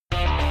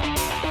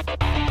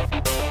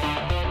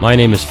My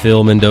name is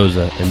Phil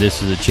Mendoza, and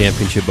this is a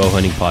Championship Bow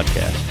Hunting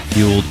Podcast,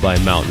 fueled by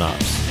Mountain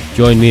Ops.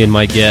 Join me and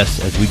my guests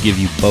as we give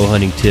you bow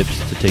hunting tips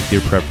to take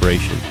your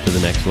preparation to the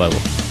next level.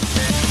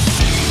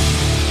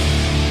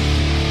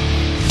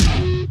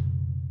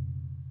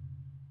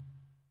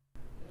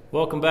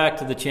 Welcome back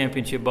to the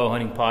Championship Bow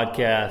Hunting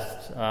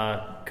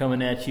Podcast.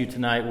 Coming at you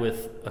tonight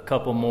with a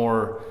couple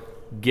more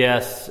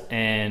guests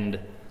and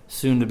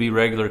soon-to-be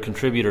regular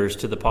contributors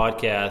to the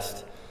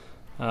podcast.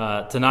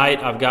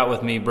 Tonight I've got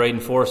with me Braden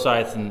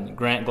Forsyth and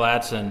Grant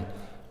Gladson.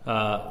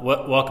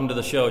 Welcome to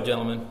the show,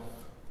 gentlemen.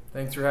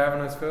 Thanks for having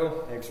us,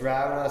 Phil. Thanks for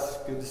having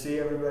us. Good to see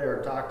everybody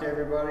or talk to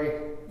everybody.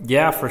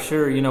 Yeah, for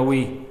sure. You know,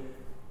 we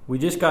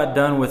just got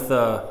done with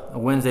a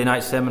Wednesday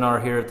night seminar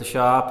here at the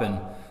shop, and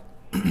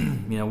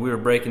you know, we were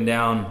breaking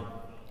down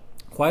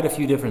quite a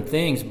few different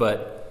things,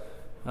 but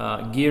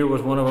gear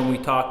was one of them we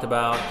talked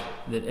about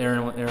that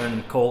Aaron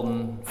and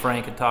Colton,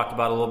 Frank had talked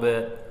about a little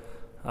bit.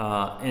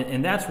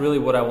 And that's really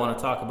what I want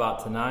to talk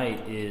about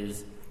tonight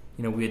is,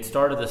 you know, we had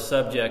started the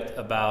subject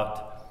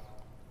about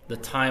the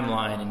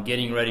timeline and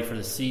getting ready for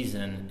the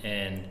season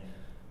and,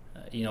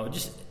 you know,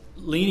 just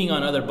leaning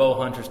on other bow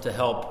hunters to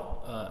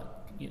help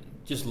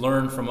just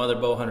learn from other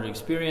bow hunter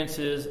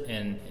experiences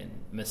and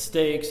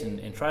mistakes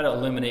and try to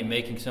eliminate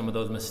making some of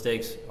those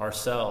mistakes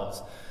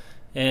ourselves.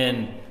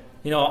 And,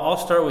 you know, I'll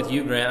start with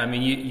you, Grant. I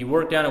mean, you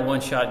work down at One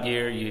Shot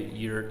Gear.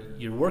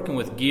 You're working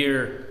with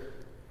gear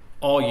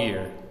all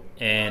year.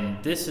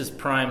 And this is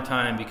prime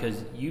time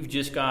because you've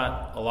just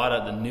got a lot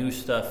of the new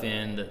stuff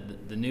in,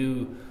 the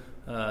new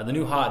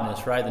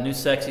hotness, right? The new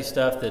sexy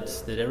stuff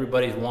that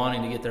everybody's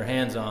wanting to get their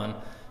hands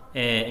on,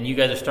 and you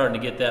guys are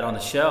starting to get that on the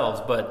shelves.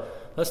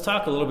 But let's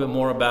talk a little bit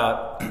more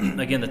about,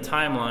 again, the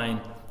timeline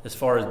as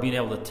far as being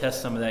able to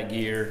test some of that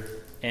gear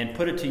and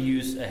put it to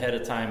use ahead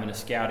of time in a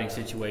scouting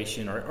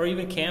situation or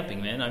even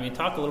camping, man. I mean,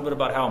 talk a little bit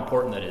about how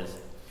important that is.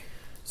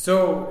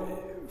 So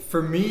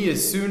for me,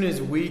 as soon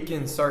as we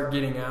can start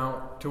getting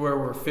out to where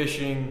we're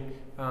fishing,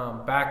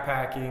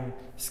 backpacking,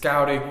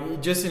 scouting,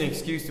 just an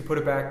excuse to put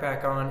a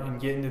backpack on and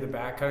get into the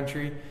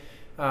backcountry,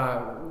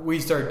 we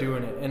start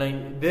doing it.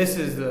 And this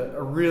is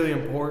a really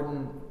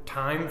important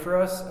time for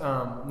us,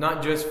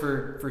 not just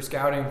for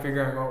scouting,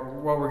 figuring out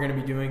what we're going to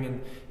be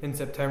doing in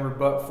September,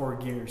 but for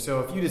gear.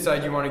 So if you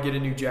decide you want to get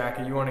a new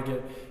jacket, you want to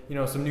get, you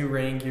know, some new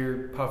rain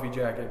gear, puffy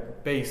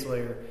jacket, base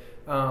layer,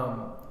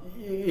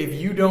 if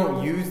you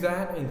don't use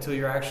that until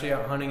you're actually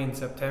out hunting in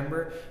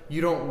September, you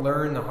don't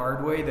learn the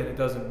hard way that it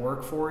doesn't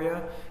work for you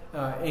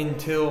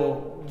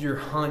until your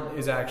hunt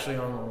is actually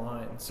on the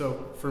line.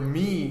 So for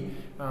me,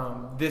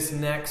 this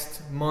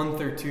next month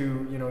or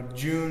two, you know,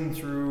 June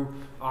through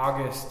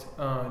August,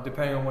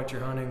 depending on what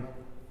you're hunting,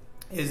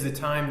 is the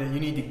time that you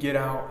need to get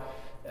out,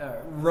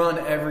 run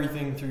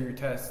everything through your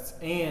tests.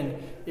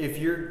 And if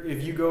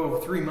you go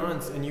 3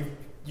 months and you've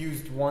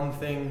used one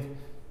thing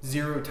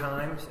 0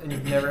 times and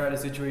you've never had a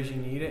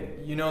situation you need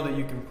it, you know that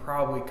you can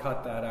probably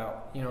cut that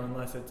out, you know,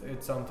 unless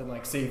it's something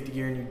like safety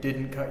gear and you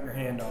didn't cut your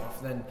hand off,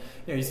 then,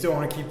 you know, you still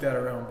want to keep that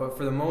around. But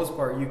for the most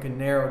part, you can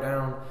narrow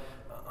down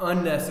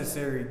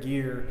unnecessary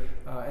gear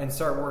and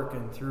start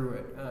working through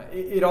it.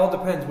 It all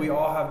depends. We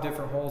all have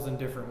different holes in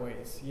different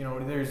ways. You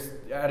know, there's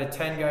out of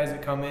 10 guys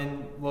that come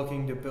in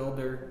looking to build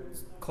their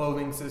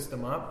clothing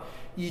system up,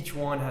 each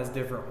one has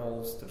different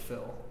holes to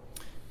fill.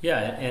 Yeah,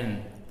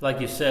 and like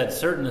you said,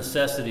 certain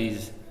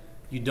necessities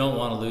you don't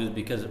want to lose,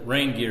 because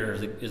rain gear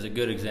is a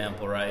good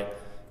example, right?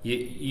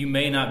 You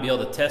may not be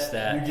able to test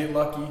that. You get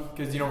lucky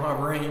because you don't have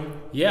rain.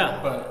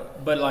 Yeah,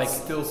 but like it's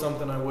still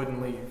something I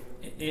wouldn't leave.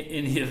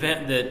 In the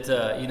event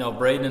that you know,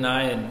 Braden and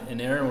I and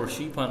Aaron were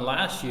sheep hunting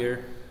last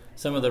year,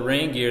 some of the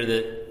rain gear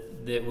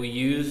that we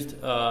used,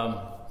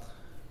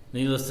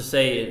 needless to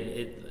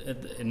say,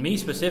 and me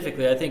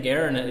specifically, I think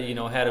Aaron, you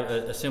know, had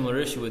a similar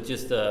issue with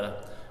just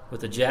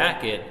with the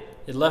jacket.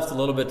 It left a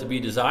little bit to be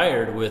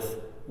desired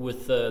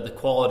with the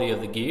quality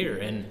of the gear,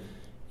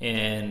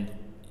 and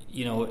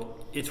you know,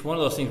 it's one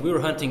of those things. We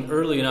were hunting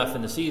early enough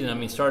in the season, I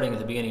mean, starting at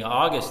the beginning of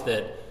August,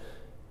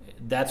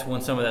 that's when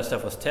some of that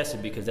stuff was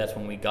tested, because that's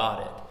when we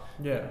got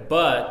it. Yeah.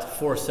 But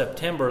for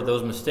September,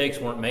 those mistakes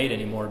weren't made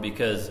anymore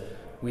because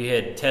we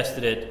had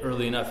tested it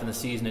early enough in the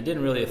season. It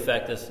didn't really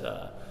affect us,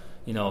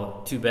 you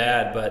know, too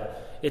bad.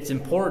 But it's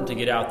important to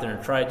get out there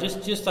and try it.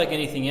 Just like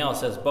anything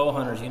else, as bow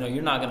hunters, you know,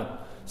 you're not going to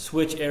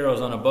switch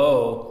arrows on a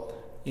bow,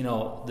 you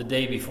know, the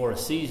day before a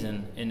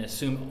season and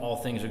assume all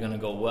things are going to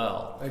go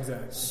well.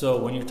 Exactly.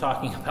 So when you're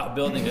talking about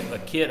building a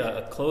kit,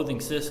 a clothing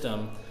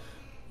system,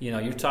 you know,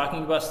 you're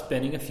talking about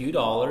spending a few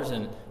dollars,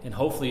 and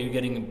hopefully you're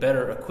getting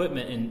better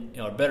equipment and,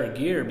 you know, better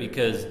gear,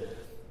 because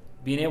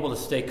being able to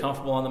stay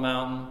comfortable on the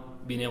mountain,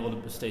 being able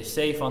to stay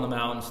safe on the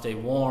mountain, stay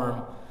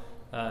warm,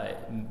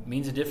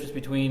 means a difference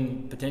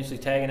between potentially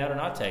tagging out or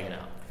not tagging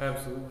out.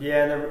 Absolutely.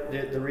 Yeah,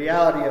 and the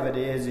reality of it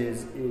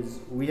is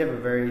we have a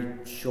very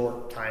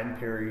short time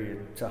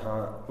period to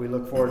hunt. We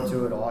look forward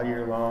to it all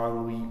year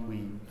long.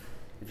 We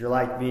if you're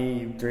like me,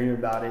 you dream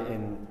about it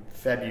in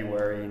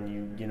February,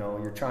 and you know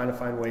you're trying to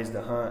find ways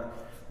to hunt.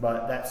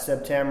 But that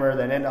September,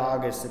 that end of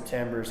August,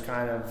 September is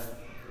kind of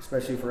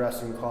especially for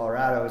us in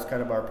Colorado, is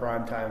kind of our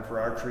prime time for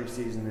archery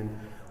season, and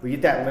we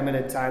get that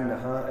limited time to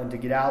hunt and to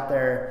get out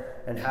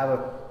there and have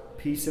a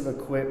piece of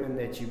equipment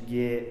that you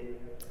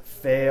get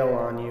fail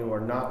on you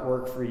or not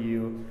work for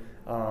you.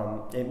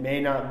 It may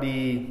not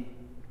be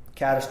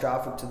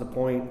catastrophic to the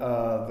point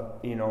of,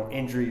 you know,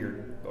 injury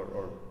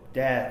or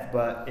death,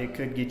 but it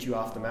could get you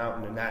off the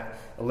mountain, and that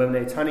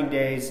eliminates hunting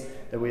days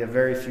that we have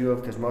very few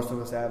of, because most of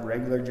us have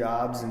regular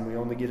jobs and we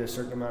only get a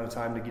certain amount of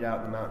time to get out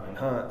in the mountain and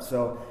hunt.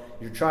 So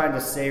you're trying to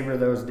savor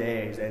those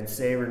days and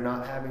savor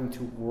not having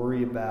to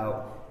worry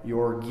about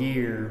your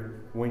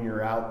gear when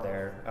you're out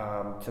there,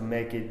 to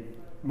make it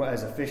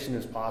as efficient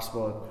as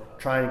possible,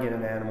 trying to get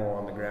an animal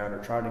on the ground or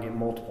trying to get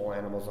multiple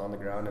animals on the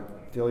ground and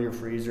fill your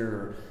freezer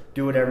or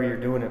do whatever you're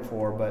doing it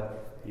for.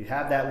 But you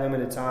have that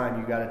limited time,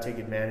 you got to take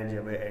advantage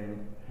of it,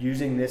 and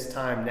using this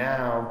time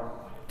now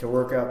to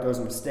work out those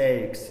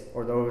mistakes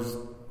or those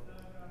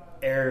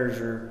errors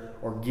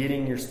or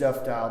getting your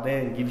stuff dialed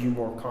in gives you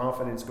more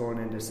confidence going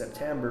into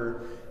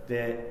September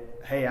that,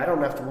 hey, I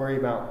don't have to worry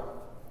about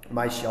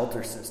my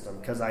shelter system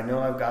because I know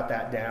I've got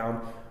that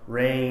down.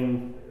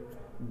 Rain,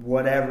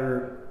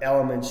 whatever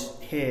elements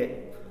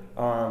hit,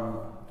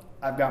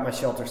 I've got my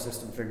shelter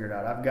system figured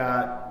out. I've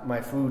got my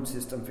food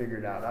system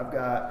figured out. I've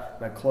got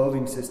my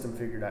clothing system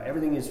figured out.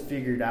 Everything is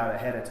figured out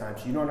ahead of time,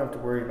 so you don't have to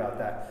worry about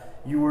that.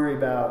 You worry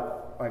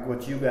about, like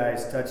what you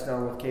guys touched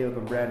on with Caleb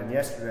and Braden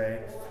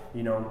yesterday,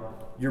 you know,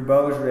 your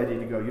bow's ready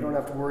to go. You don't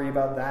have to worry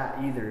about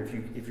that either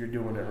if you're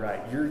doing it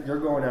right. You're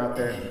going out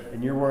there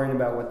and you're worrying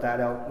about what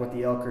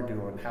the elk are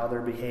doing, how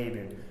they're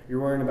behaving. You're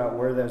worrying about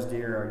where those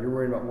deer are. You're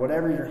worried about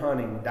whatever you're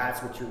hunting.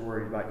 That's what you're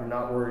worried about. You're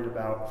not worried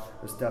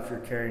about the stuff you're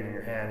carrying in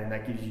your hand, and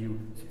that gives you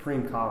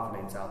supreme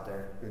confidence out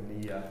there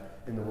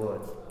in the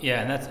woods.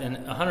 Yeah, and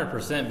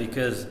 100%,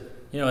 because,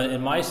 you know,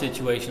 in my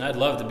situation, I'd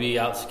love to be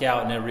out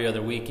scouting every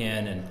other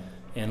weekend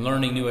and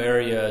learning new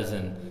areas,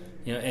 and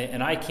you know,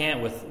 and I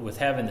can't with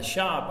having the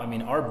shop. I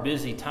mean, our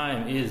busy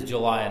time is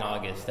July and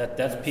August.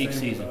 That's peak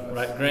season,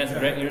 right?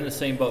 Grant, you're in the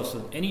same boat.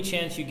 So any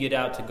chance you get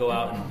out to go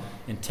out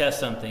and test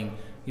something,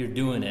 you're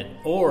doing it.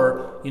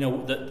 Or, you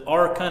know,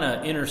 our kind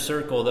of inner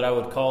circle that I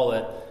would call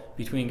it,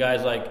 between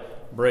guys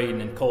like Braden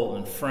and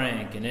Colton and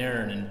Frank and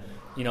Aaron and,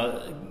 you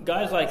know,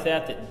 guys like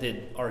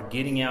that are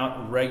getting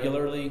out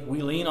regularly.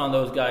 We lean on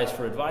those guys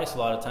for advice a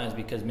lot of times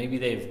because maybe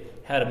they've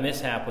had a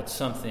mishap with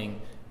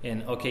something.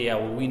 And, okay, yeah,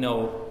 well, we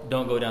know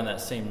don't go down that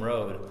same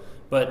road.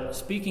 But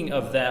speaking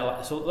of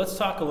that, so let's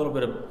talk a little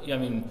bit of, I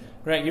mean,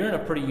 Grant, you're in a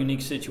pretty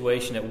unique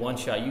situation at One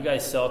Shot. You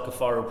guys sell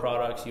Kifaru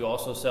products. You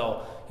also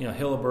sell, you know,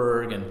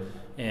 Hilleberg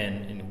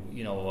and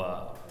you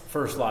know,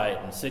 First Light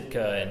and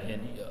Sitka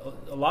and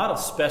a lot of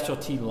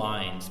specialty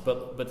lines.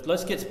 But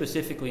let's get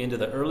specifically into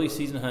the early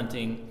season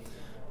hunting,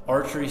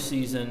 archery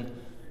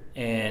season,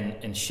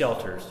 and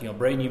shelters. You know,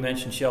 Braden, you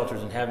mentioned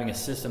shelters and having a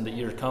system that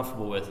you're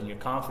comfortable with and you're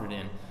confident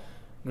in.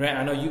 Grant,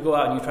 I know you go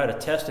out and you try to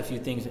test a few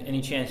things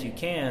any chance you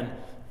can,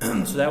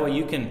 so that way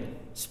you can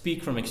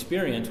speak from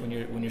experience when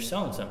you're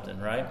selling something,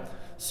 right?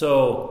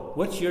 So,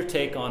 what's your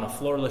take on a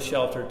floorless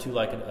shelter to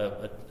like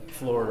a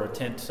floor or a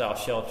tent style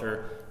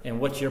shelter, and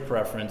what's your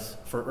preference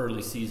for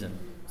early season?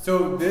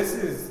 So this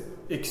is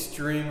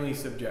extremely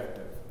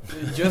subjective,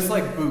 just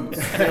like boots.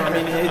 You know,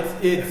 I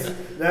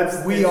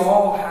mean, we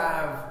all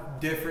have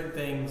different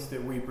things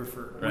that we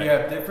prefer. Right. We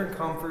have different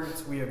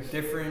comforts. We have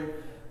different,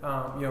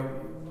 you know.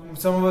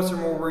 Some of us are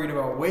more worried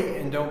about weight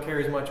and don't care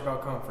as much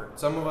about comfort.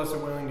 Some of us are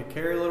willing to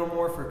carry a little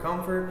more for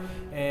comfort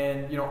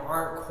and, you know,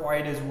 aren't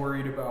quite as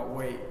worried about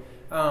weight.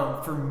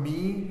 For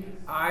me,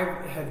 I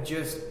have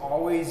just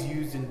always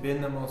used and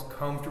been the most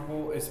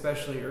comfortable,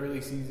 especially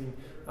early season,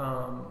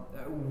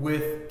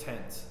 with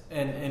tents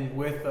and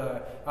with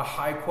a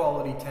high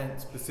quality tent,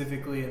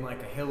 specifically in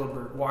like a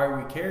Hilleberg. Why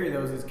we carry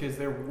those is because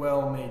they're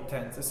well made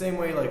tents. The same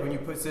way, like when you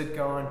put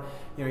Sitka on,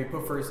 you know, you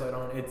put First Light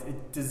on, it's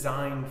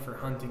designed for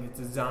hunting. It's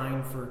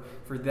designed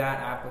for that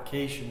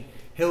application.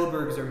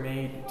 Hillebergs are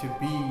made to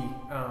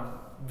be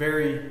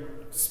very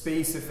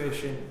space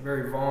efficient,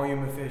 very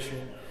volume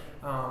efficient.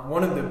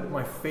 One of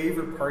my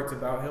favorite parts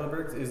about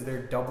Hillebergs is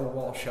their double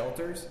wall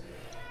shelters.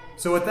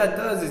 So what that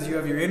does is you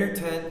have your inner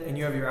tent and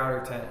you have your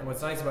outer tent. And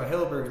what's nice about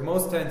Hillebergs,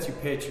 most tents you'll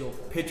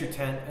pitch your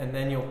tent and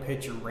then you'll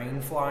pitch your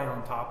rain fly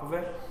on top of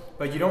it.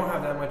 But you don't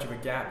have that much of a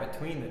gap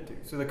between the two.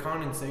 So the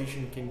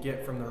condensation can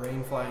get from the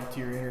rain fly to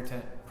your inner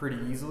tent pretty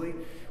easily.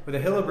 With a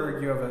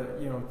Hilleberg, you have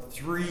a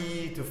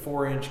 3 to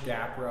 4 inch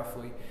gap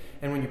roughly.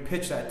 And when you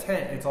pitch that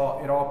tent, it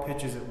all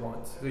pitches at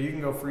once. So you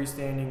can go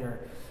freestanding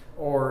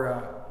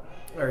or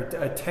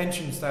a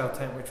tension style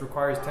tent, which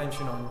requires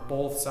tension on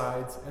both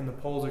sides, and the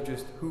poles are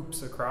just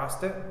hoops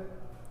across it.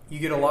 You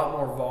get a lot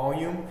more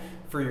volume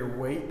for your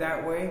weight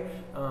that way,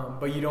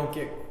 but you don't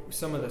get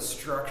some of the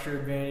structure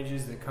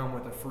advantages that come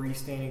with a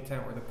freestanding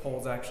tent where the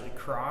poles actually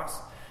cross.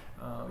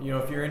 You know,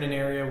 if you're in an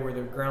area where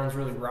the ground's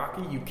really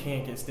rocky, you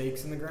can't get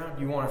stakes in the ground.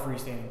 You want a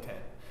freestanding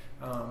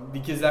tent.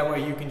 Because that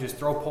way you can just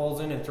throw poles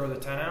in and throw the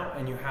tent out,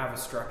 and you have a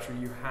structure.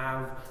 You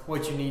have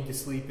what you need to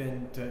sleep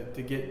in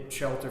to get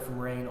shelter from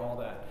rain, all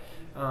that.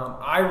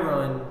 I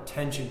run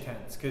tension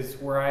tents because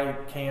where I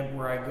camp,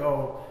 where I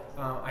go,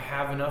 I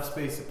have enough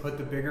space to put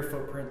the bigger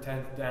footprint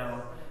tent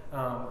down.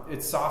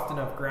 It's soft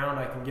enough ground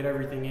I can get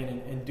everything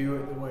in and do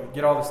it the way,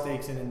 get all the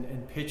stakes in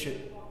and pitch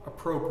it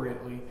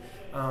appropriately.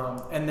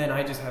 And then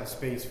I just have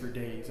space for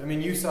days. I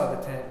mean, you saw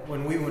the tent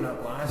when we went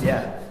up last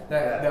year.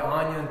 The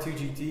Anya and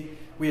 2GT.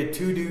 We had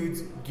 2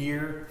 dudes,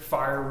 gear,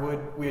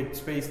 firewood. We had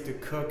space to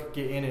cook,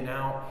 get in and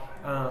out.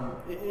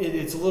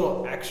 It's a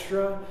little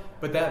extra,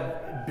 but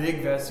that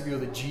big vestibule,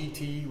 the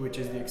GT, which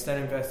is the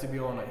extended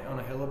vestibule on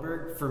a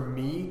Hilleberg, for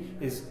me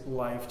is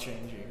life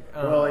changing.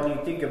 Well, and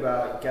you think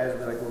about guys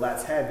be like, well,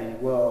 that's heavy.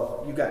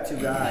 Well, you got 2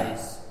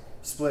 guys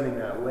splitting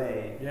that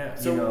way. Yeah.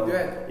 So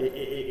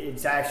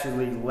it's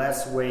actually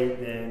less weight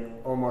than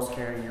almost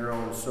carrying your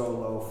own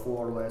solo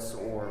floorless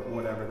or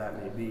whatever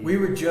that may be. We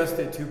were just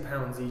at 2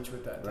 pounds each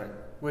with that tent.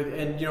 Right.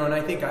 And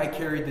I think I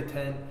carried the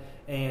tent,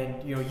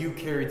 and you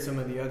carried some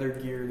of the other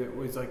gear that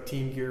was like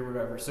team gear or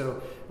whatever.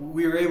 So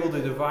we were able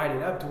to divide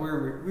it up to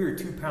where we were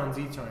 2 pounds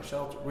each on a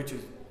shelter, which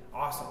is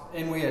awesome.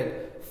 And we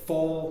had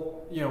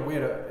full, we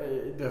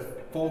had the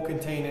full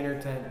contained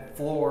inner tent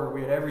floor.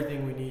 We had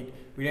everything we need.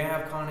 We didn't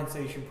have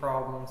condensation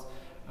problems.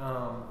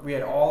 We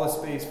had all the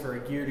space for our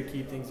gear to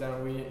keep things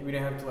down. We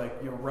didn't have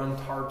to run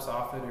tarps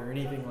off it or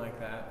anything like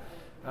that.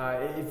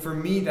 For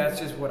me, that's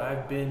just what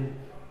I've been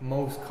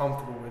most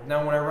comfortable with.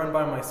 Now, when I run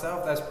by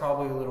myself, that's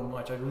probably a little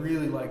much. I'd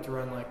really like to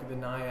run like the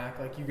Nyack,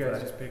 like you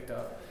guys just picked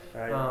up.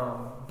 Right.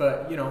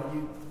 But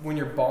when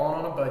you're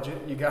balling on a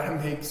budget, you got to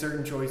make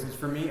certain choices.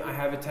 For me, I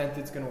have a tent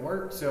that's going to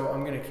work, so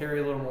I'm going to carry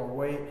a little more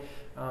weight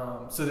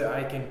so that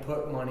I can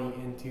put money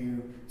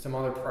into some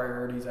other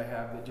priorities I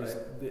have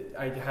that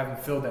I haven't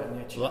filled that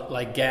niche.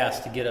 Like gas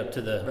to get up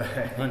to the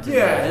hunting.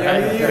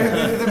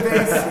 The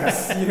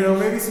basics.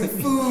 Maybe some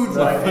food.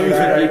 Food's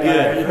pretty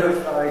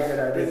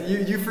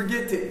good. You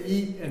forget to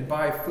eat and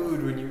buy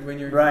food when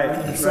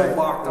you're so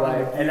locked on.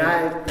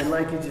 And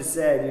like you just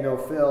said,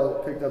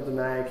 Phil picked up the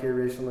Nyack here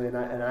recently, and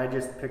I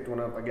just picked one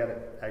up. I got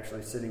it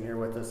actually sitting here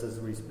with us as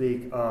we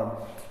speak.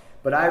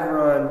 But I've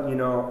run,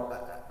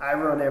 I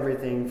run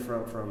everything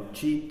from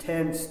cheap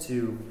tents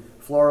to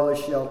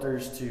floorless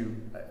shelters to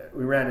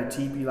we ran a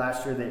teepee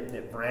last year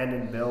that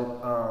Brandon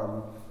built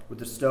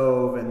with a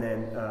stove, and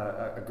then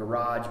a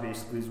garage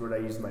basically is what I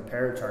use my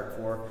Paratarp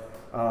for.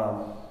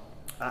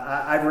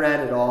 I've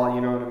ran it all,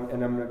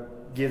 and I'm going to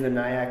give the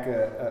Nyack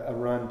a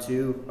run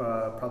too,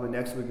 probably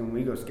next week when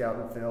we go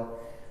scouting, Phil.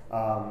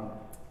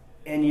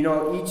 And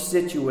each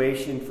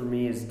situation for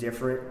me is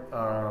different,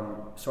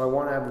 so I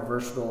want to have a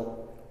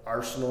versatile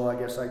arsenal, I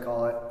guess I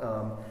call it.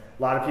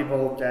 A lot of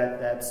people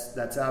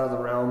that's out of the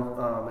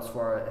realm as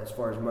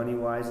far as money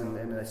wise,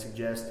 and I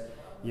suggest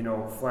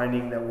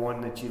finding that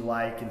one that you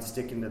like and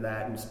sticking to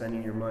that and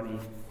spending your money,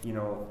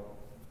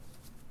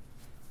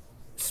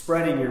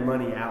 spreading your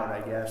money out, I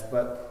guess.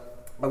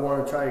 But I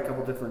want to try a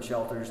couple different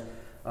shelters.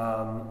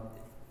 I'm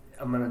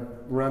going to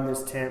run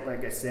this tent,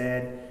 like I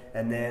said,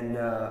 and then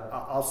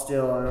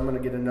I'm going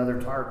to get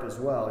another tarp as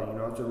well,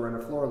 to run a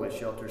floorless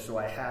shelter. So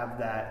I have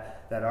that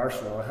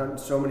arsenal. I hunt in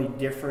so many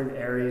different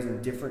areas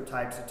and different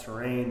types of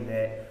terrain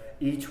that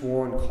each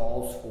one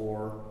calls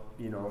for,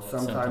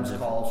 sometimes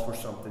calls for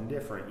something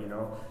different,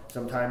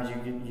 Sometimes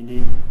you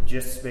need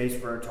just space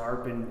for a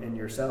tarp and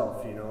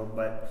yourself,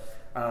 but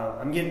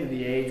I'm getting to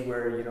the age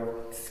where,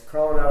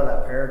 crawling out of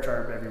that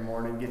Paratarp every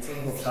morning gets a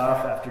little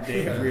tough after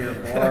day 3 or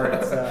 4.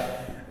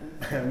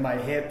 It's my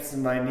hips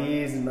and my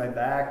knees and my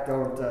back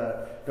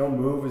don't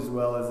move as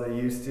well as they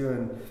used to,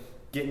 and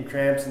getting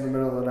cramps in the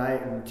middle of the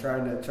night and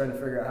trying to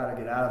figure out how to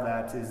get out of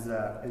that is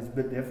a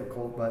bit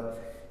difficult.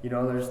 But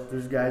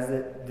there's guys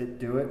that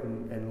do it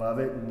and love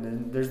it, and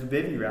then there's the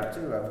bivvy route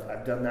too.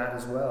 I've done that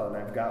as well, and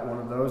I've got one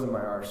of those in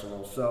my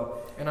arsenal. So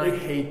I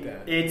hate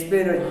that.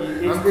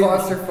 I'm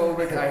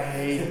claustrophobic. I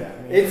hate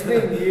that. Man. It's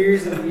been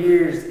years and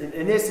years,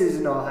 and this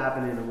isn't all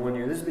happening in 1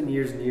 year. This has been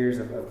years and years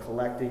of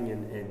collecting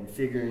and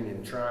figuring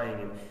and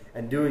trying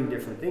and doing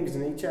different things,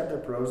 and each have their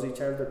pros, each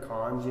have their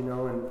cons,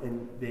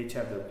 and they each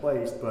have their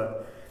place.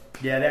 But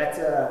yeah,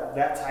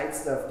 that tight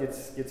stuff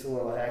gets a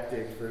little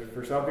hectic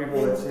for some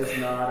people. It's just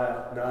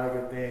not a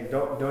good thing.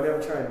 Don't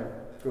ever try and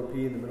go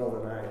pee in the middle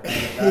of the night.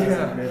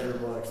 That's a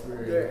miserable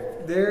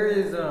experience. There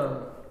is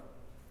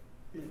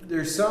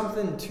there's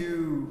something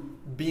to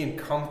being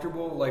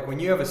comfortable, like when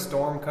you have a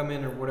storm come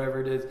in or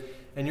whatever it is,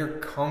 and you're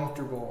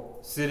comfortable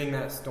sitting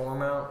that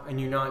storm out and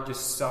you're not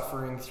just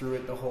suffering through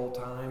it the whole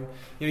time.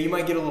 You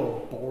might get a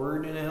little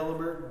bored in a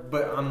Hilleberg,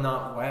 but I'm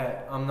not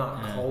wet. I'm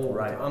not cold.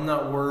 Right. I'm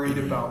not worried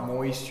about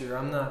moisture.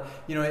 I'm not,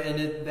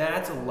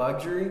 that's a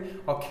luxury.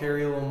 I'll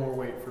carry a little more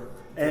weight for it.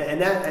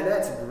 And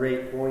that's a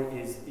great point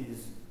is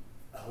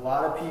a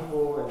lot of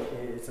people,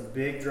 and it's a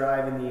big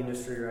drive in the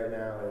industry right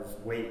now, is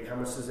weight. How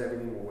much does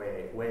everything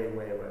weigh? Weigh.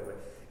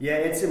 Yeah,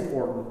 it's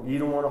important. You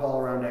don't want to haul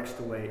around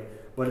extra weight.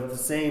 But at the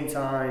same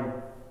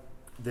time,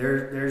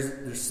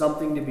 there's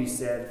something to be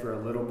said for a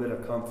little bit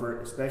of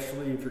comfort,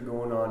 especially if you're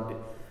going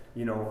on,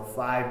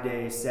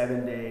 5-day,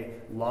 7-day,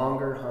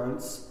 longer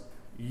hunts.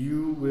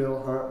 you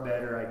will hunt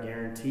better, I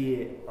guarantee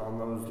it, on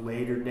those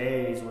later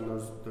days when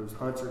those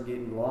hunts are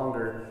getting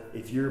longer.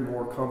 If you're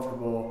more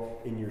comfortable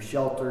in your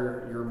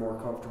shelter, you're more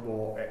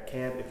comfortable at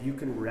camp, if you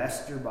can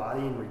rest your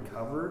body and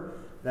recover,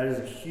 that is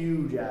a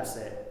huge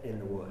asset in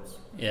the woods.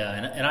 Yeah,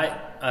 and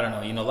I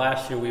don't know,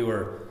 last year we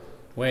were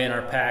weighing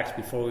our packs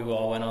before we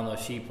all went on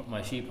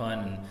my sheep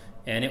hunt,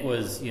 and it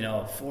was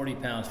 40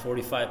 pounds,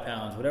 45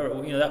 pounds, whatever,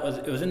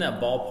 it was in that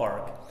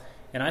ballpark.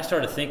 And I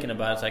started thinking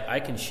about it. It's like I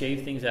can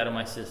shave things out of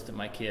my system,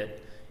 my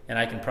kit, and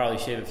I can probably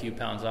shave a few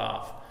pounds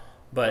off.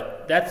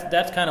 But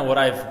that's kind of what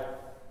I've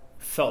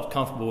felt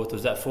comfortable with,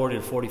 was that 40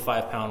 to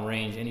 45 pound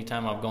range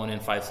anytime I'm going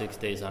in 5-6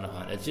 days on a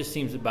hunt. It just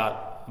seems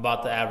about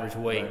the average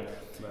weight.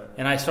 Right.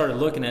 And I started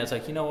looking at it. It's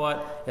like, you know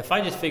what? If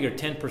I just figure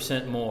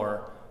 10%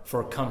 more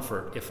for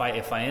comfort, if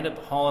I end up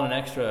hauling an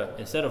extra,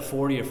 instead of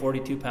 40 or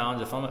 42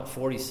 pounds, if I'm at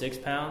 46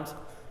 pounds,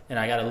 and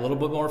I got a little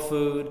bit more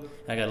food,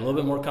 and I got a little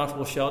bit more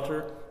comfortable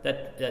shelter,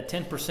 that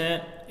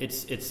 10%,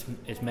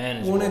 it's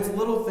manageable. Well, and it's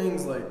little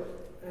things like,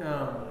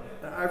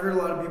 I've heard a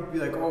lot of people be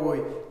like, oh,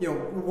 wait,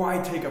 why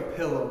take a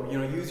pillow?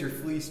 Use your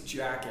fleece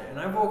jacket. And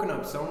I've woken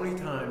up so many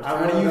times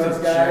trying to use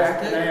a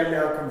jacket. And I am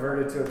now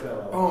converted to a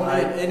pillow. Oh,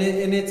 man,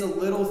 and it's a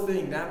little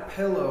thing. That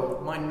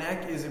pillow, my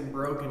neck isn't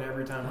broken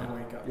every time I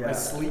wake up. Yeah. I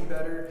sleep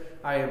better.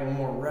 I am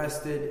more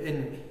rested.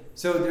 And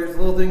so there's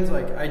little things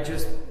like I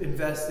just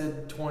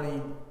invested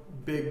 20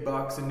 big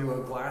bucks into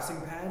a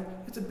glassing pad.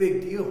 It's a big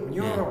deal. When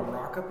you don't have to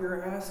rock up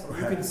your ass,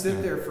 you can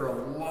sit there for a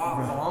lot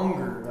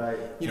longer.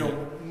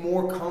 Right.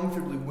 More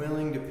comfortably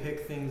willing to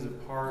pick things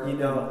apart.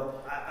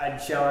 I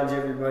challenge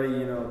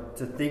everybody,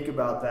 to think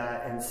about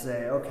that and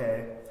say,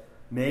 okay,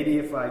 maybe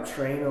if I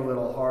train a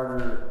little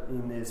harder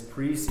in this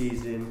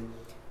preseason,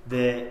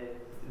 that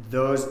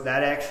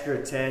extra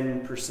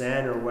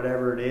 10% or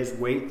whatever it is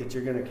weight that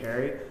you're going to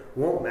carry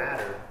won't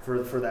matter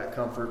for that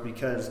comfort,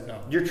 because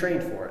you're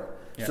trained for it.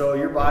 Yeah. So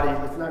your body,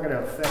 it's not going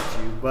to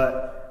affect you.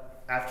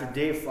 But after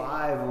day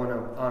 5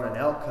 on an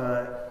elk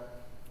hunt,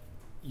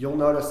 you'll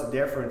notice a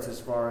difference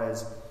as far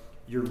as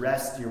you're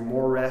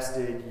more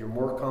rested, you're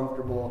more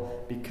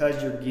comfortable,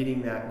 because you're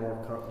getting that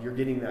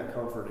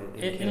comfort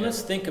in camp. And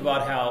let's think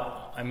about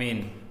how,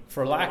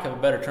 for lack of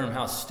a better term,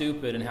 how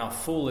stupid and how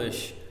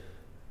foolish,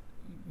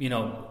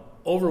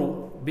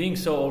 being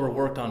so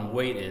overworked on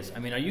weight is. Are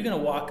you going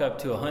to walk up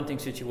to a hunting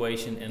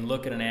situation and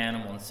look at an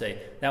animal and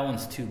say, that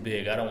one's too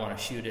big, I don't want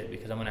to shoot it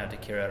because I'm going to have to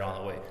carry it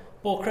all the way?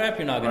 Bull crap,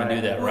 you're not going to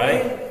do that,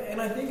 right?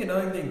 And I think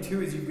another thing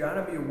too is you've got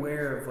to be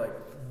aware of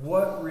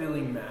what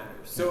really matters.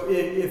 So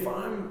if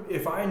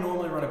I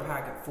normally run a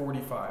pack at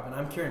 45 and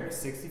I'm carrying a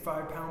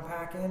 65-pound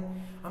pack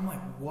in, I'm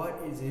like,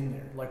 what is in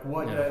there?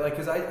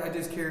 Because I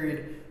just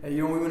carried,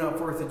 we went out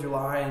 4th of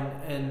July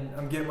and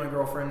I'm getting my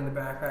girlfriend in the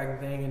backpacking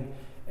thing,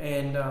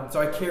 and so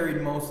I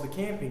carried most of the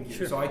camping gear.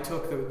 Sure. So I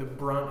took the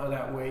brunt of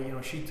that weight.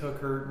 she took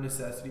her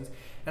necessities.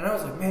 And I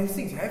was like, man, this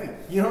thing's heavy.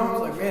 I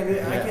was like,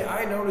 man,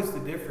 I noticed the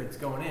difference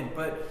going in.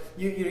 But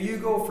you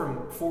go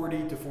from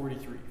 40 to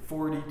 43,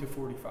 40 to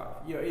 45.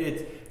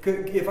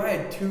 If I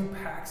had 2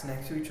 packs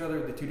next to each other,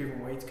 the 2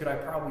 different weights, could I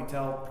probably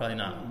tell? Probably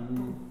not.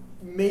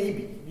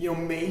 Maybe,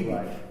 maybe.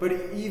 Right. But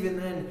even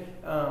then,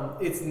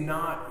 it's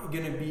not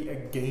going to be a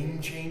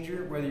game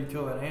changer whether you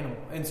kill that animal.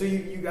 And so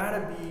you got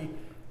to be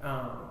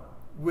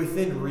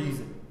within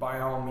reason, by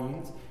all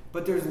means.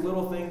 But there's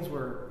little things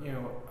where,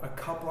 a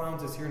couple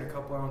ounces here and a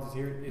couple ounces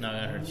here,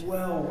 it's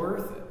well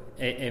worth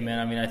it. Hey,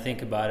 man, I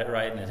think about it,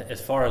 right? And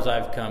as far as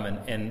I've come,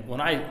 and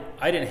when I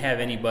didn't have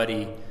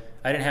anybody,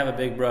 I didn't have a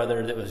big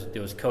brother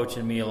that was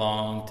coaching me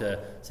along to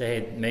say,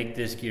 hey, make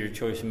this gear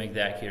choice and make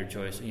that gear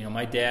choice.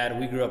 My dad,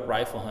 we grew up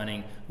rifle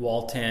hunting,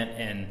 wall tent,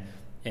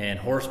 and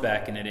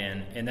horsebacking it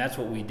in, and that's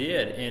what we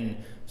did.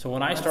 And so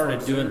when I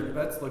started doing...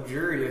 That's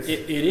luxurious.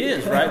 It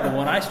is, right? But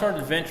when I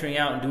started venturing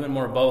out and doing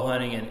more bow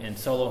hunting and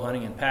solo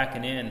hunting and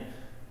packing in,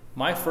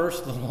 my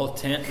first little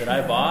tent that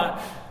I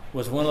bought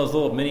was one of those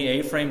little mini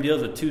A-frame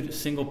deals with 2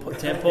 single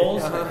tent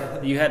poles.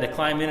 You had to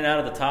climb in and out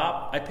of the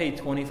top. I paid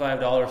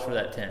 $25 for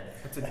that tent.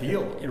 That's a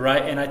deal.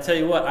 Right? And I tell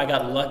you what, I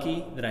got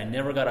lucky that I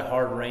never got a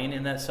hard rain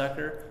in that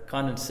sucker.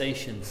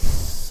 Condensation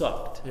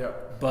sucked. Yeah.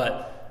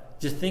 But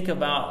just think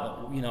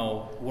about,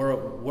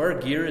 where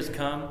gear has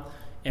come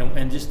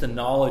and just the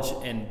knowledge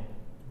and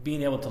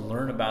being able to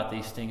learn about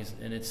these things.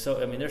 And it's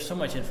so, there's so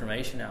much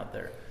information out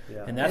there.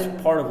 Yeah. And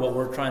that's part of what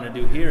we're trying to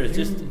do here is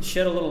just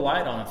shed a little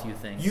light on a few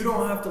things. You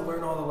don't have to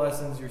learn all the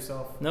lessons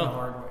yourself the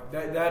hard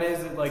way. That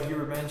is, like you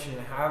were mentioning,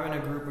 having a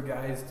group of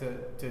guys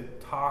to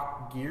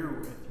talk gear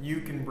with.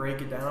 You can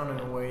break it down in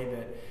a way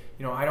that,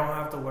 I don't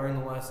have to learn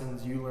the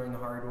lessons you learn the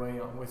hard way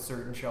with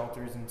certain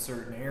shelters in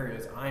certain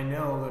areas. I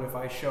know that if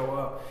I show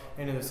up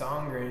into the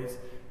Sangres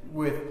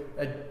with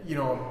a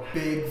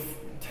big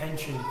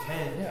tension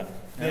tent,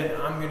 then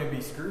I'm going to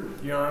be screwed.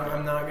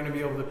 I'm not going to be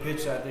able to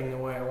pitch that thing the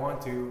way I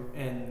want to,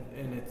 and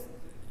it's.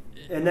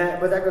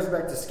 But that goes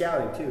back to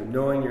scouting too,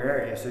 knowing your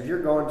area. So if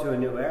you're going to a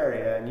new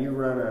area and you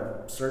run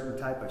a certain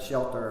type of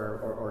shelter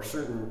or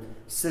certain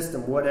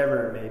system,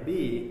 whatever it may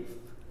be,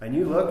 And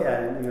you look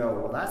at it and you go,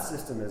 well, that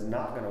system is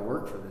not going to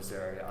work for this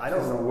area. I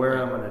don't know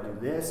where I'm going to do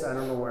this. I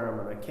don't know where I'm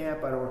going to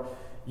camp.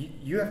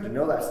 You have to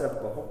know that stuff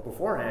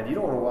beforehand. You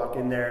don't want to walk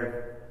in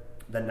there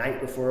the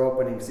night before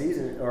opening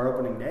season or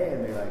opening day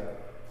and be like,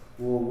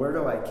 well, where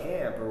do I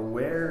camp, or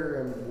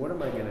what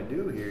am I going to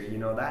do here? You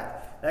know,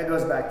 that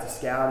goes back to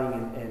scouting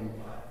and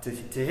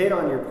to hit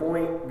on your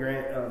point,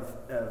 Grant,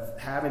 of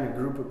having a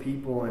group of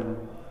people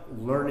and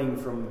learning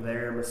from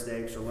their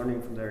mistakes or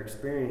learning from their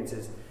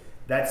experiences.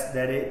 That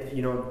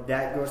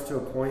goes to a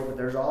point, but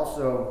there's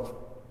also,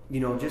 you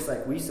know, just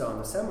like we saw in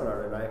the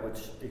seminar tonight,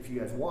 which if you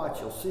guys watch,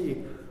 you'll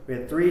see we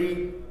had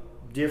 3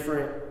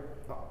 different,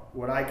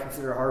 what I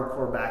consider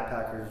hardcore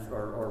backpackers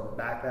or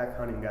backpack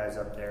hunting guys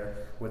up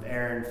there with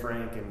Aaron,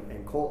 Frank,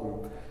 and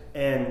Colton.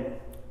 And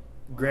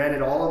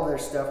granted, all of their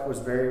stuff was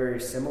very,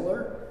 very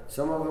similar.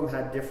 Some of them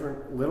had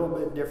little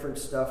bit different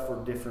stuff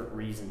for different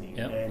reasoning.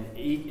 Yep. And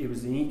it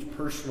was in each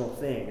personal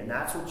thing. And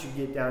that's what you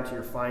get down to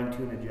your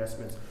fine-tuned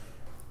adjustments.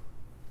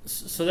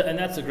 So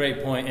that's a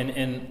great point.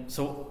 And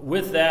so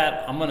with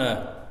that, I'm going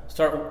to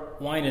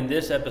start winding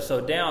this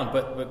episode down.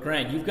 But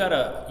Grant, you've got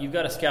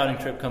a scouting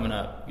trip coming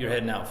up. You're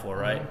heading out for,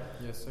 right?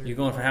 Yes, sir. You're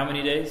going for how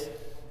many days?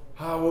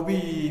 We'll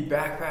be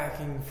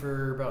backpacking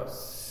for about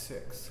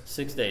 6.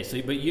 6 days. So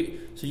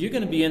you're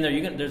going to be in there.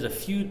 You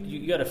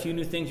got a few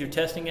new things you're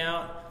testing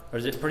out, or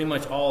is it pretty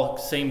much all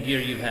same gear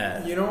you've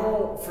had? You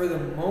know, for the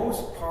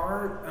most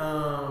part,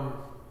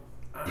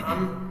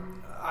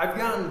 I've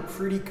gotten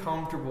pretty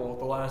comfortable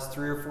the last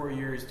 3 or 4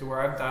 years to where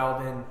I've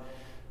dialed in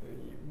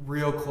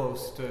real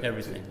close to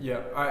everything.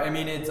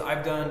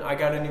 I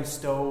got a new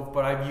stove,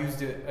 but I've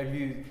used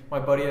my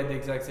buddy had the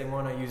exact same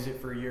one. I used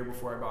it for a year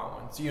before I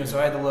bought one. So, so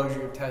I had the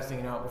luxury of testing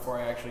it out before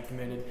I actually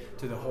committed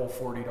to the whole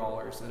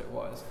 $40 that it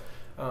was.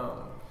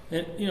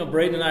 And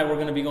Braden and I, we're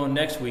going to be going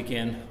next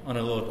weekend on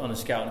a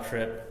scouting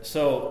trip.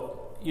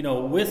 So,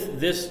 with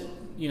this,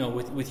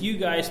 with you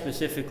guys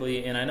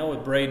specifically, and I know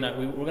with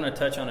Braden, we're going to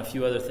touch on a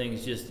few other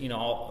things, just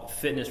all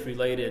fitness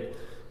related.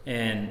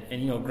 And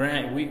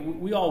Grant,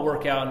 we all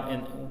work out,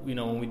 and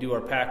when we do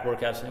our pack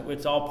workouts,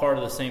 it's all part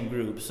of the same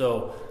group.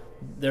 So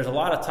there's a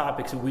lot of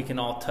topics that we can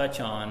all touch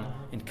on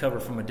and cover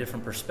from a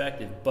different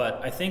perspective. But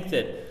I think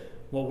that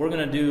what we're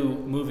going to do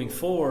moving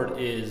forward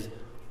is,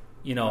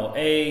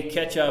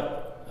 catch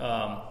up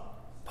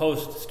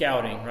post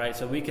scouting, right?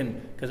 So we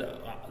can, because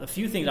a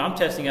few things, I'm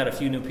testing out a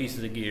few new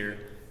pieces of gear,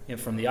 and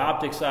from the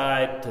optic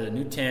side to the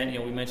new tent.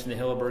 We mentioned the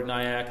Hilleberg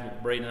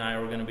Nyack. Braden and I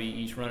are going to be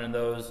each running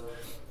those.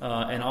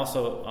 And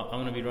also,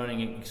 I'm going to be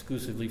running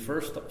exclusively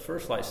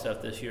First Light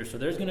stuff this year. So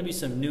there's going to be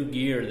some new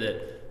gear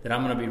that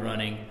I'm going to be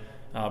running.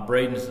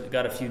 Braden's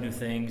got a few new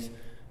things.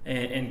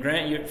 And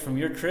Grant, from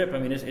your trip,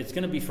 it's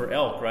going to be for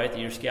elk, right, that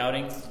you're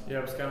scouting? Yeah,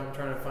 I'm scouting,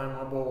 trying to find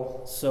my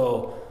bull.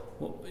 So,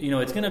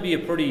 it's going to be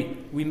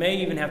we may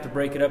even have to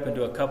break it up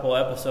into a couple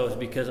episodes,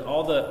 because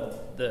all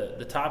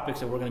the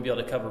topics that we're going to be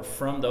able to cover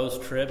from those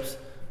trips,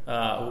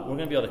 we're going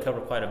to be able to cover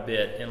quite a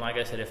bit. And like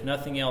I said, if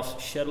nothing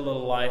else, shed a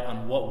little light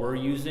on what we're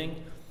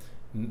using.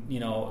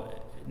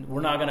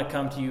 We're not going to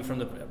come to you from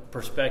the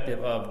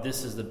perspective of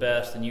this is the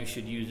best and you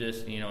should use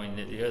this, and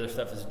the other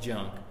stuff is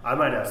junk. I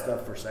might have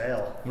stuff for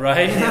sale.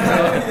 Right?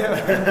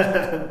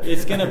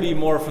 It's going to be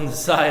more from the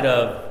side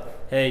of,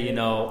 hey,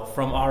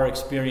 from our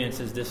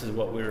experiences, this is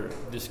what we're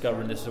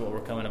discovering, this is what we're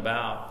coming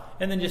about.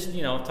 And then just,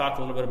 talk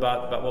a little bit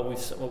about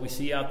what we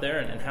see out there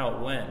and how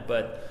it went.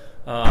 But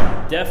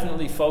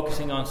definitely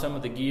focusing on some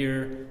of the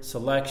gear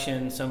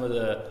selection, some of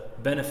the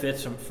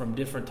benefits from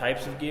different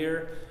types of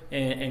gear.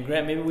 And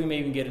Grant, maybe we may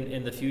even get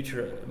in the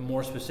future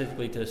more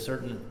specifically to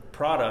certain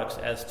products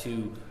as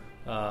to,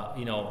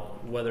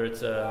 whether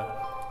it's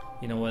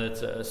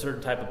a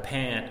certain type of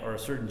pant or a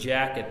certain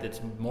jacket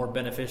that's more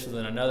beneficial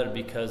than another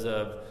because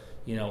of,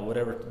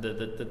 whatever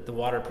the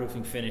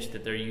waterproofing finish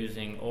that they're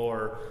using,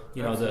 or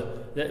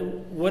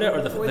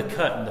the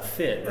cut and the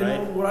fit,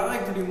 right? And what I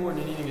like to do more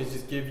than anything is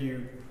just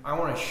I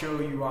want to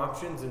show you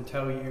options and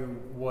tell you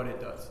what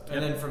it does.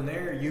 And then from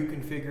there, you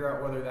can figure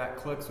out whether that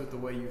clicks with the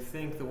way you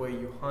think, the way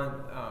you hunt,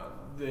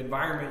 the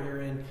environment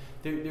you're in.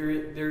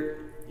 There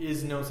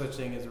is no such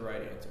thing as a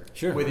right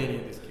answer with any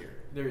of this gear.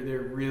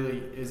 There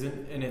really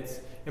isn't. And it's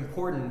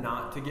important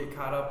not to get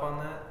caught up on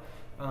that,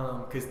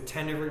 because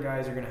 10 different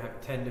guys are going to have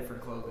 10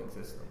 different clothing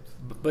systems.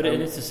 But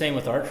it's the same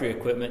with archery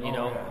equipment.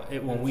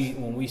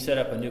 When we set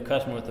up a new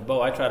customer with the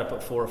bow, I try to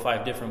put 4 or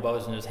 5 different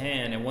bows in his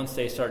hand. And once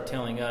they start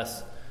telling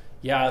us,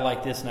 yeah, I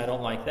like this and I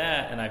don't like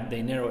that, and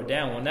they narrow it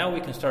down. Well, now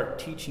we can start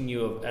teaching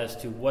you as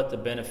to what the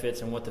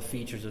benefits and what the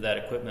features of that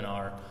equipment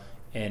are.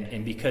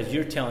 And because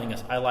you're telling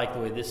us, I like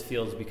the way this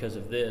feels because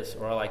of this,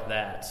 or I like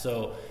that.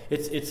 So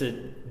it's a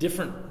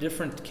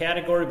different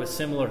category, but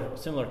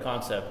similar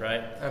concept,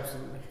 right?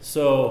 Absolutely.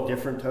 So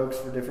different tokes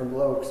for different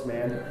blokes,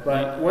 man. Yeah.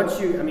 But once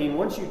you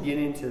get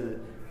into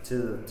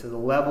the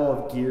level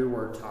of gear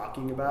we're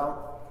talking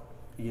about,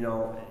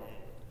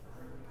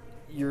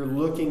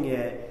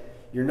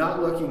 you're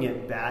not looking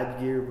at bad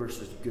gear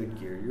versus good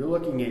gear. You're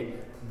looking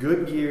at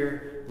good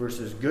gear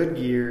versus good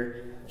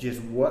gear, just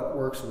what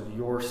works with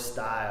your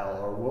style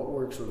or what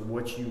works with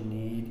what you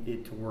need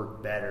it to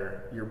work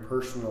better, your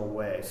personal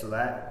way. So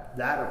that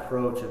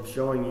approach of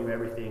showing you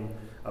everything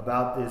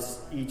about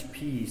this, each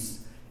piece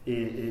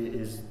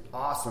is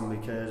awesome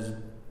because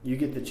you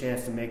get the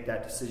chance to make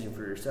that decision for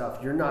yourself.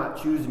 You're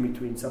not choosing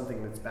between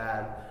something that's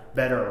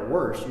better or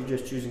worse. You're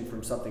just choosing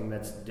from something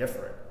that's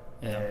different.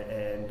 Yeah.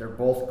 And they're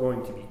both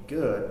going to be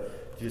good,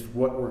 just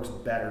what works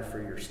better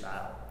for your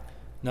style.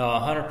 No,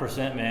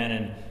 100%, man.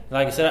 And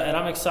like I said, and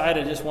I'm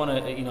excited. I just want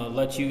to,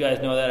 let you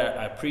guys know that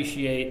I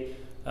appreciate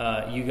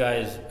you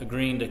guys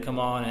agreeing to come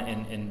on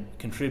and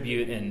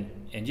contribute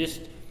and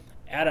just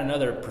add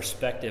another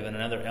perspective and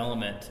another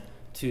element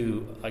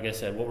to, like I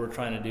said, what we're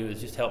trying to do is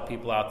just help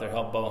people out there,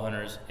 help bow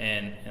hunters,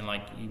 and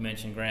like you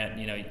mentioned,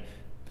 Grant,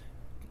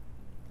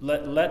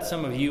 let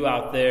some of you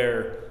out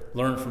there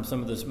learn from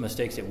some of the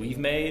mistakes that we've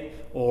made,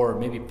 or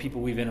maybe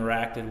people we've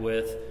interacted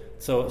with.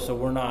 So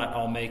we're not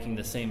all making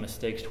the same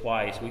mistakes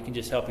twice. We can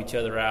just help each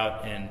other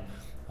out and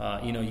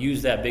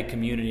use that big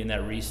community and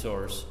that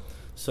resource.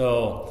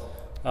 So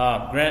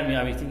Grant,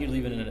 I think you're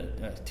leaving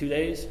in 2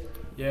 days.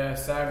 Yeah,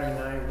 Saturday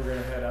night we're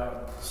gonna head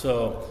out.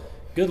 So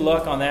good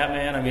luck on that,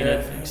 man. I'm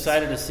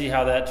excited to see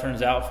how that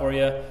turns out for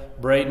you.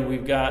 Braden,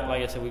 we've got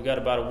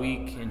about a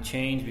week and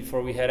change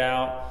before we head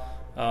out.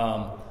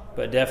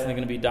 But definitely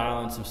going to be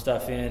dialing some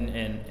stuff in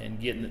and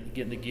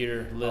getting the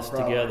gear list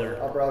together.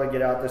 I'll probably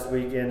get out this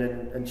weekend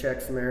and check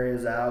some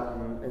areas out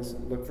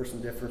and look for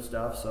some different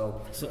stuff.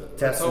 So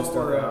test some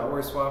stuff out.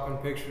 We're swapping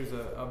pictures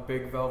of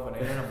big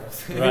velvet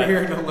animals Right.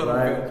 here in a little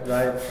bit.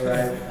 Right.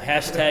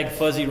 Hashtag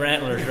fuzzy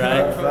rantlers,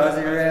 right?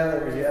 Fuzzy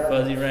rantlers, yeah.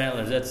 Fuzzy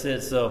rantlers, that's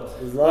it. So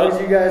as long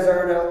as you guys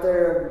aren't out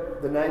there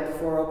the night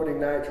before opening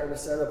night trying to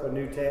set up a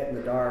new tent in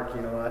the dark,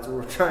 that's what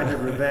we're trying to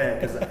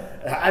prevent. Because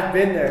I've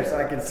been there, so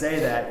I can say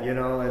that,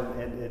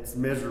 and it's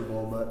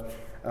miserable. But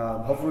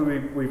hopefully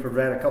we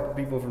prevent a couple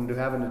people from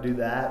having to do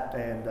that.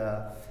 And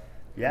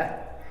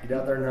get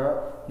out there and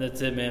hunt.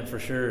 That's it, man, for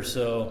sure.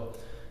 So,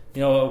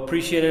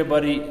 appreciate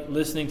everybody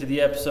listening to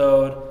the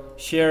episode.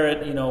 Share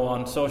it,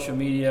 on social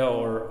media,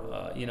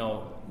 or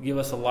give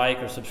us a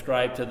like or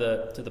subscribe to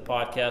the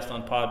podcast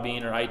on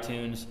Podbean or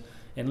iTunes,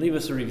 and leave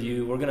us a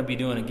review. We're going to be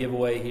doing a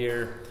giveaway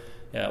here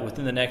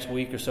within the next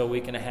week or so,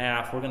 week and a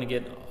half. We're going to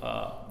get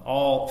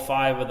all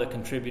 5 of the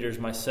contributors,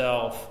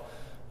 myself,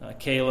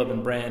 Caleb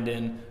and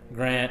Brandon,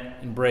 Grant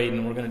and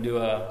Braden. We're going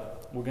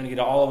to get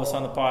all of us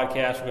on the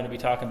podcast. We're going to be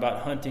talking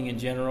about hunting in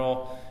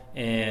general,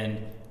 and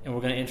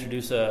we're going to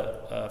introduce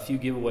a few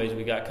giveaways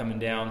we got coming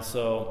down.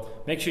 So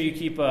make sure you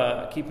keep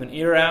an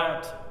ear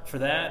out for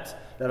that.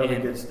 That'll be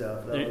good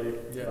stuff. That'll be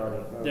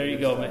funny. There you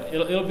go, man.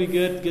 It'll be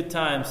good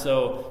time.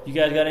 So you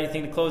guys got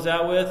anything to close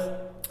out with?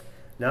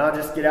 No,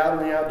 just get out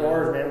in the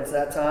outdoors, man. It's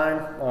that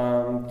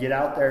time. Get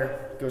out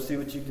there. Go see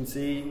what you can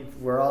see.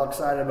 We're all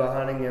excited about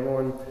hunting.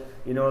 Everyone,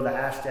 the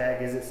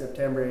hashtag, is it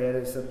September yet?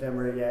 Is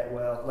September yet?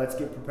 Well, let's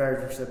get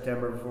prepared for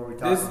September before we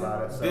talk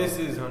about it. So this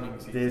is hunting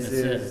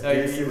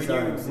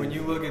season. When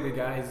you look at the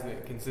guys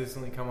that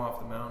consistently come off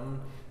the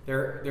mountain,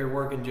 they're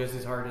working just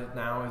as hard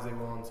now as they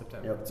will in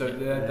September. Yep. So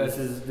this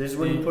is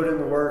when you put in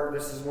the work.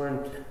 This is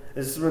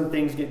when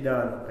things get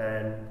done,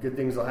 and good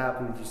things will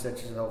happen if you set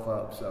yourself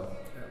up. So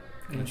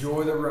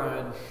enjoy the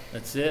ride.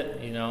 That's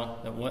it.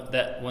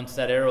 That once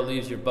that arrow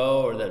leaves your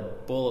bow or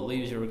that bullet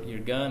leaves your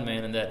gun,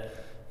 man, and that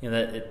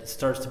it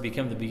starts to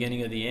become the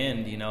beginning of the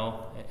end.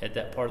 At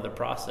that part of the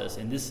process,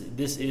 and this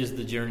is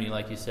the journey,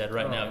 like you said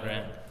right now,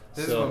 Grant.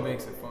 This is what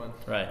makes it fun.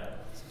 Right.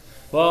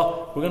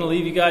 Well, we're going to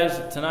leave you guys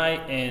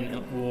tonight,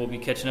 and we'll be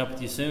catching up with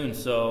you soon.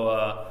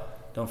 So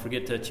don't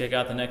forget to check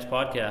out the next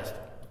podcast.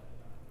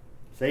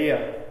 See ya.